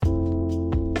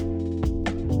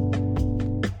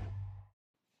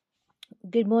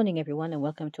Good morning, everyone, and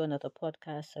welcome to another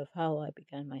podcast of how I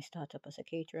began my startup as a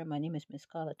caterer. My name is Miss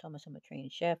Carla Thomas. I'm a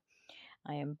trained chef.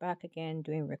 I am back again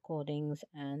doing recordings,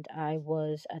 and I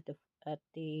was at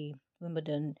the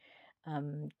Wimbledon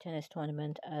tennis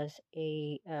tournament as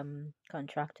a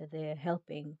contractor there,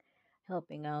 helping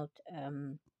out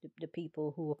the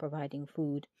people who were providing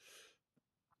food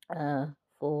uh,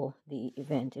 for the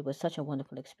event. It was such a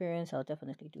wonderful experience. I'll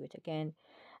definitely do it again.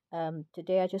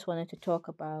 Today, I just wanted to talk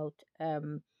about,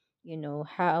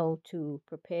 how to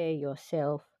prepare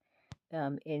yourself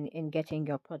in getting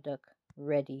your product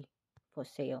ready for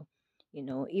sale.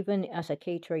 Even as a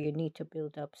caterer, you need to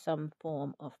build up some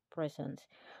form of presence.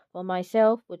 For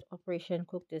myself, with Operation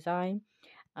Cook Design,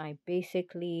 I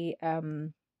basically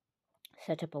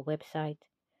set up a website,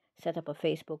 set up a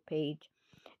Facebook page,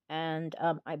 and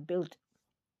I built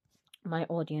my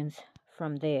audience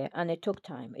from there. And it took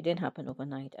time. It didn't happen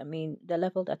overnight. I mean, the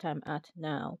level that I'm at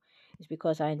now is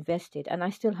because I invested, and I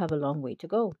still have a long way to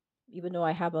go. Even though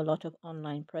I have a lot of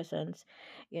online presence,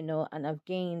 and I've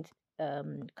gained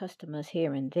customers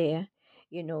here and there,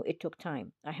 it took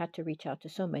time. I had to reach out to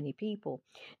so many people.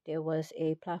 There was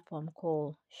a platform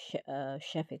called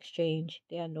Chef Exchange.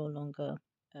 They are no longer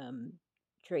um,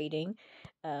 trading,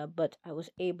 but I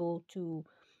was able to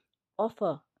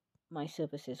offer my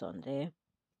services on there,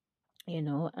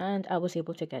 and I was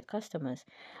able to get customers.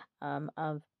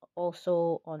 I've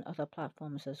also on other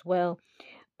platforms as well,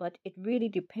 but it really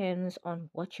depends on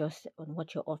what you're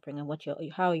offering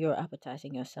and how you're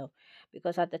advertising yourself.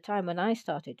 Because at the time when I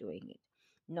started doing it,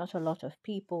 not a lot of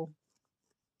people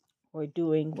were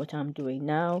doing what I'm doing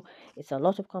now. It's a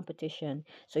lot of competition.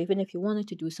 So even if you wanted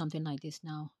to do something like this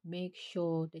now, make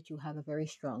sure that you have a very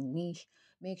strong niche.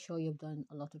 Make sure you've done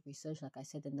a lot of research. Like I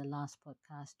said in the last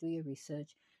podcast, do your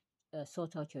research,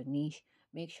 sort out your niche,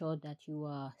 make sure that you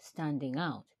are standing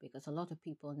out, because a lot of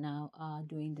people now are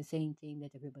doing the same thing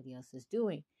that everybody else is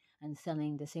doing and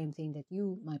selling the same thing that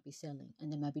you might be selling,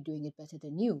 and they might be doing it better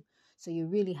than you. So you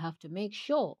really have to make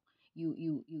sure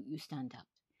you stand out.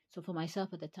 So for myself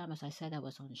at the time, as I said, I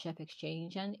was on Chef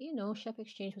Exchange, and Chef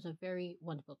Exchange was a very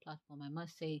wonderful platform. I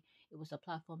must say it was a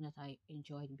platform that I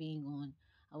enjoyed being on.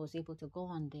 I was able to go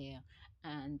on there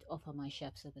and offer my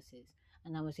chef services,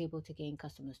 and I was able to gain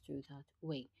customers through that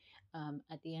way.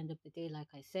 At the end of the day, like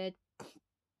I said,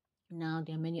 now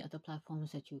there are many other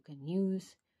platforms that you can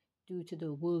use due to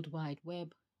the World Wide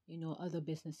Web. Other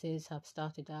businesses have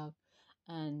started out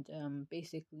and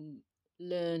basically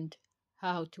learned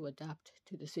how to adapt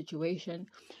to the situation.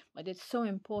 But it's so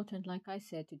important, like I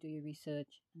said, to do your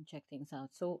research and check things out.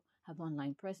 So have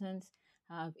online presence,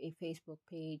 have a Facebook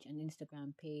page, an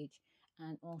Instagram page,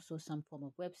 and also some form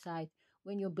of website.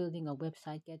 When you're building a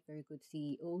website, get very good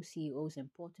CEO. CEO is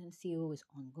important. CEO is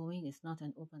ongoing. It's not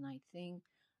an overnight thing.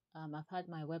 I've had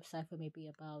my website for maybe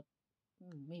about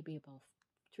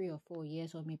 3 or 4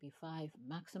 years, or maybe five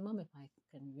maximum, if I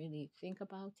can really think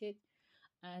about it.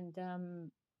 And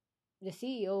the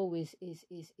CEO is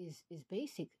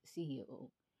basic CEO,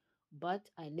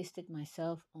 but I listed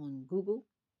myself on Google,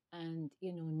 and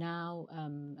now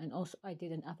and also I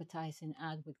did an advertising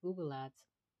ad with Google Ads.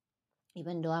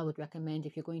 Even though I would recommend,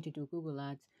 if you're going to do Google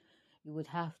Ads, you would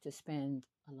have to spend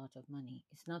a lot of money.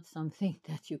 It's not something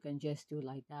that you can just do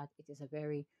like that. It is a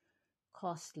very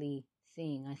costly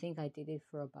thing. I think I did it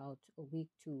for about a week,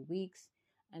 2 weeks,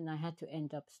 and I had to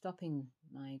end up stopping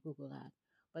my Google ad.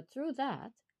 But through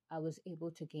that, I was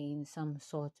able to gain some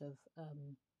sort of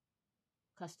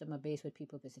customer base with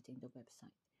people visiting the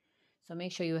website. So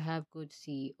make sure you have good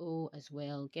CEO as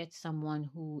well. Get someone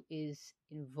who is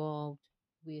involved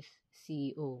with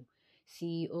CEO.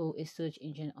 CEO is search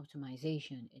engine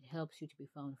optimization. It helps you to be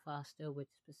found faster with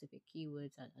specific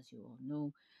keywords, as you all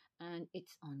know, and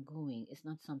it's ongoing. It's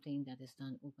not something that is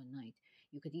done overnight.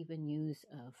 You could even use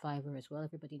Fiverr as well.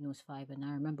 Everybody knows Fiverr. And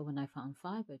I remember when I found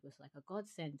Fiverr, it was like a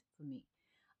godsend for me.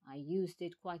 I used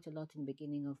it quite a lot in the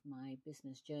beginning of my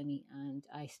business journey, and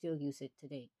I still use it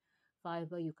today.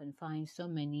 Fiverr, you can find so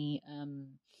many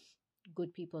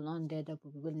good people on there that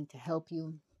will be willing to help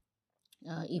you,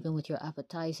 even with your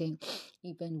advertising,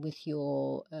 even with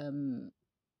your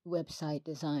website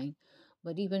design.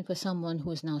 But even for someone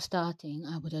who's now starting,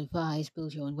 I would advise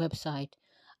build your own website.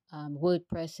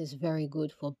 WordPress is very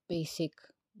good for basic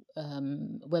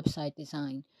website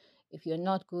design. If you're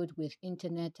not good with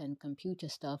internet and computer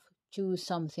stuff, choose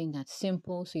something that's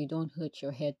simple so you don't hurt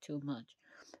your head too much.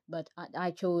 But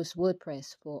I chose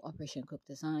WordPress for Operation Cook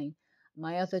Design.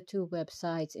 My other two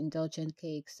websites, Indulgent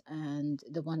Cakes and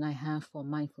the one I have for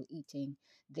Mindful Eating,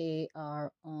 they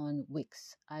are on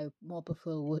Wix. I more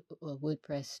prefer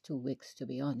WordPress to Wix, to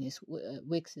be honest.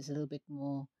 Wix is a little bit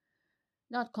more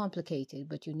not complicated,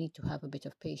 but you need to have a bit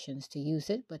of patience to use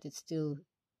it, but it's still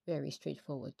very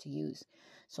straightforward to use.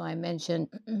 So I mentioned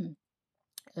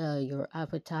your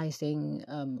advertising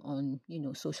on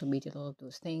social media, all of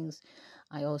those things.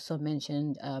 I also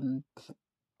mentioned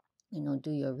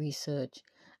do your research,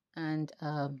 and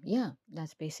yeah,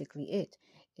 that's basically it.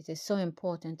 It is so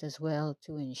important as well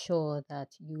to ensure that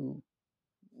you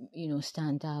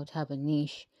stand out, have a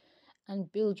niche,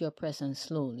 and build your presence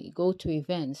slowly. Go to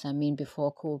events. I mean,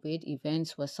 before COVID,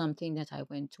 events was something that I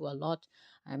went to a lot.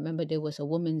 I remember there was a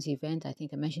women's event. I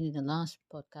think I mentioned in the last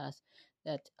podcast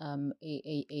that a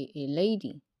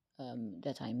lady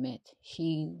that I met,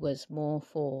 she was more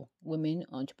for women,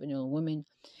 entrepreneurial women,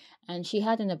 and she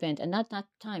had an event. And at that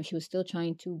time, she was still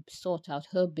trying to sort out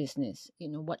her business,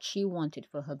 what she wanted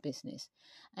for her business.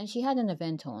 And she had an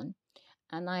event on,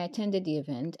 and I attended the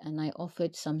event and I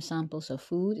offered some samples of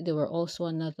food. There were also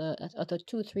other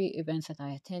 2, 3 events that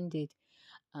I attended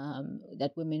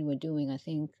that women were doing. I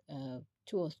think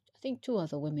two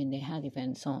other women they had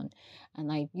events on,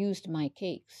 and I used my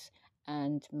cakes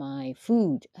and my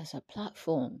food as a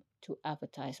platform to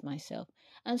advertise myself.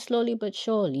 And slowly but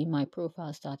surely, my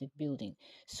profile started building.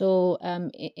 So,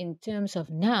 in terms of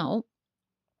now,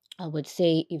 I would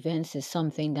say events is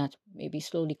something that may be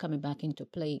slowly coming back into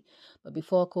play. But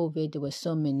before COVID, there were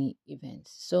so many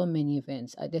events, so many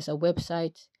events. There's a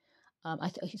website, I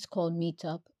think it's called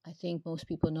Meetup. I think most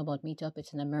people know about Meetup.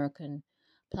 It's an American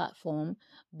platform,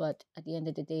 but at the end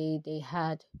of the day, they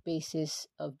had basis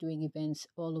of doing events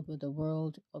all over the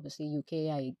world. Obviously,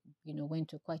 UK. I went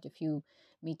to quite a few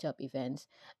Meetup events,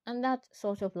 and that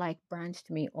sort of like branched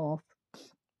me off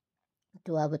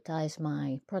to advertise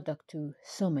my product to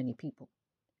so many people.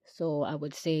 So I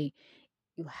would say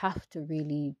you have to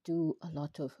really do a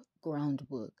lot of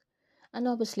groundwork. And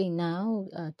obviously now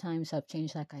times have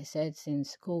changed, like I said,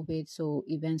 since COVID, so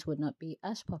events would not be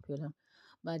as popular.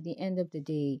 But at the end of the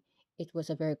day, it was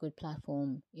a very good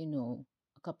platform,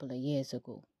 a couple of years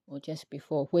ago or just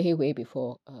before, way, way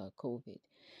before COVID.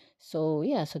 So,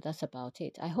 yeah, so that's about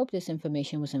it. I hope this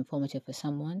information was informative for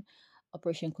someone.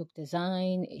 Operation Cook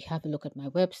Design, have a look at my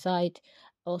website.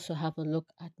 Also, have a look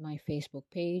at my Facebook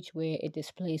page where it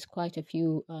displays quite a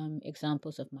few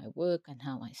examples of my work and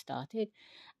how I started.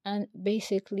 And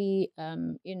basically,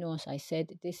 as I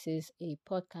said, this is a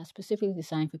podcast specifically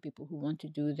designed for people who want to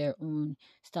do their own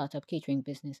startup catering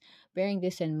business. Bearing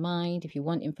this in mind, if you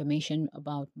want information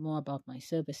about more about my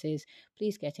services,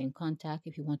 please get in contact.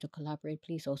 If you want to collaborate,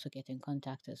 please also get in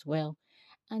contact as well.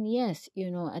 And yes,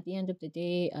 at the end of the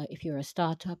day, if you're a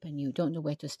startup and you don't know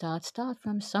where to start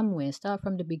from somewhere, start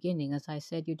from the beginning. As I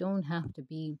said, you don't have to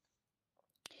be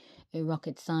a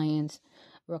rocket scientist,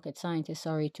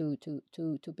 sorry,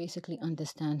 to basically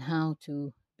understand how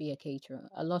to be a caterer.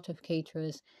 A lot of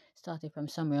caterers started from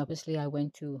somewhere. Obviously, I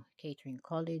went to catering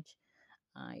college.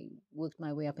 I worked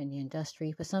my way up in the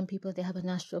industry. For some people, they have a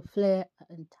natural flair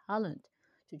and talent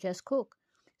to just cook.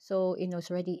 So,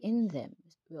 it's already in them.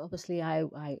 Obviously,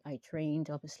 I trained.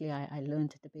 Obviously, I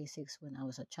learned the basics when I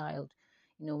was a child.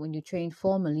 When you train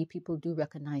formally, people do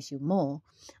recognize you more.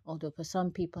 Although for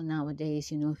some people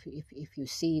nowadays, if you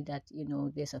see that,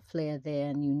 there's a flair there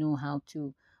and you know how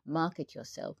to market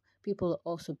yourself, people will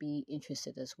also be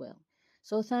interested as well.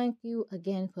 So thank you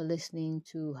again for listening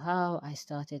to how I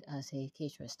started as a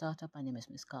caterer startup. My name is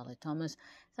Miss Carla Thomas.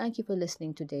 Thank you for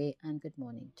listening today and good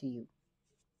morning to you.